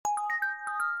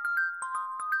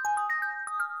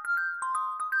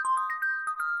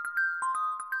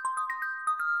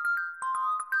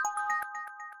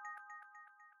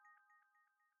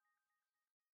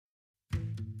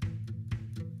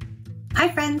Hi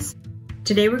friends!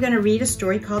 Today we're going to read a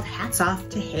story called Hats Off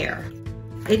to Hair.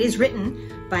 It is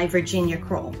written by Virginia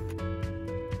Kroll.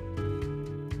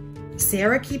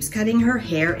 Sarah keeps cutting her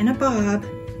hair in a bob.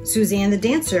 Suzanne the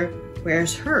dancer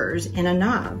wears hers in a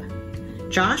knob.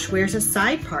 Josh wears a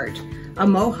side part, a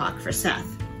mohawk for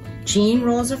Seth. Jean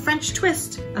rolls a French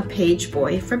twist, a page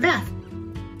boy for Beth.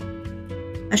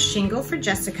 A shingle for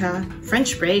Jessica,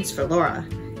 French braids for Laura.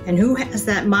 And who has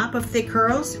that mop of thick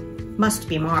curls? Must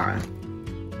be Mara.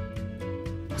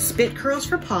 Spit curls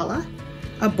for Paula,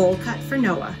 a bowl cut for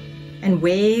Noah, and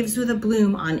waves with a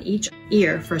bloom on each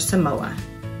ear for Samoa.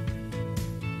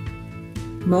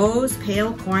 Mo's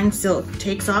pale corn silk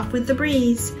takes off with the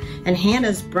breeze, and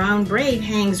Hannah's brown braid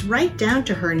hangs right down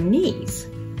to her knees.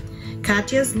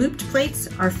 Katya's looped plaits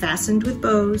are fastened with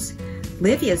bows.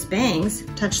 Livia's bangs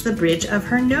touch the bridge of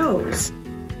her nose.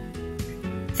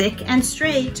 Thick and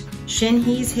straight,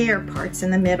 Shinhee's hair parts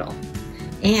in the middle.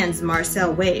 Anne's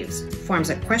Marcel waves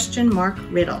forms a question mark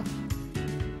riddle.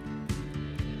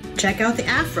 Check out the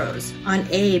afros on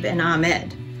Abe and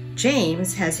Ahmed.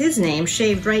 James has his name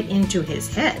shaved right into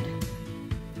his head.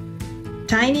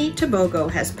 Tiny Tobogo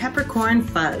has peppercorn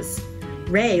fuzz.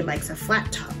 Ray likes a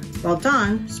flat top, while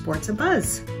Don sports a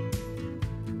buzz.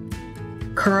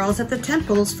 Curls at the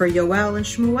temples for Yoel and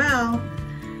Shmuel.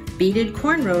 Beaded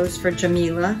cornrows for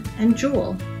Jamila and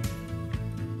Jewel.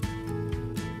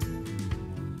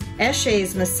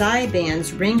 Eshe's Maasai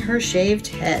bands ring her shaved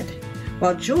head,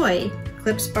 while Joy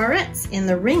clips barrettes in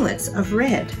the ringlets of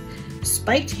red.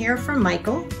 Spiked hair for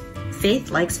Michael,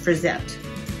 Faith likes frisette.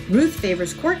 Ruth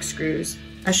favors corkscrews,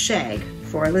 a shag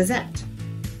for Lizette.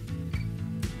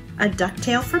 A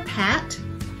ducktail for Pat,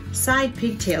 side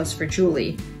pigtails for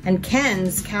Julie, and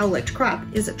Ken's cowlicked crop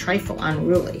is a trifle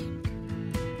unruly.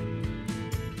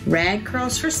 Rag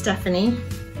curls for Stephanie,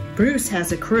 Bruce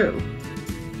has a crew.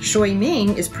 Shui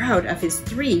Ming is proud of his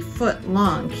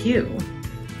 3-foot-long queue.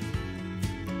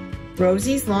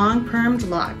 Rosie's long permed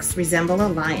locks resemble a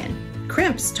lion.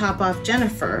 Crimps top off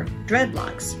Jennifer,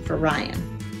 dreadlocks for Ryan.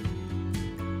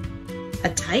 A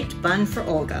tight bun for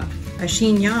Olga, a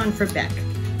chignon for Beck,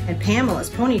 and Pamela's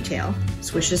ponytail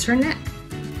swishes her neck.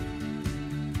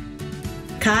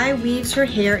 Kai weaves her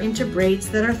hair into braids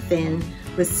that are thin,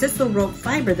 with sisal rope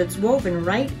fiber that's woven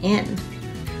right in.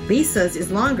 Lisa's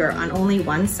is longer on only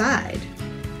one side.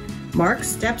 Mark's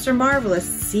steps are marvelous,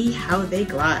 see how they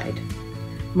glide.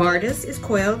 Marta's is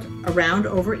coiled around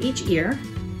over each ear,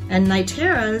 and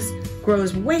Nitera's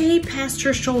grows way past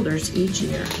her shoulders each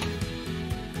year.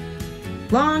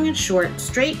 Long and short,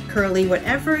 straight, curly,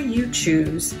 whatever you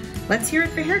choose. Let's hear it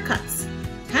for haircuts.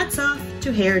 Hats off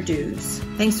to hairdos.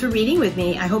 Thanks for reading with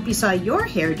me. I hope you saw your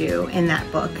hairdo in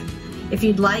that book. If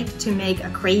you'd like to make a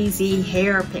crazy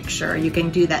hair picture, you can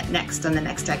do that next on the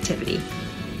next activity.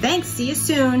 Thanks, see you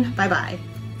soon. Bye-bye.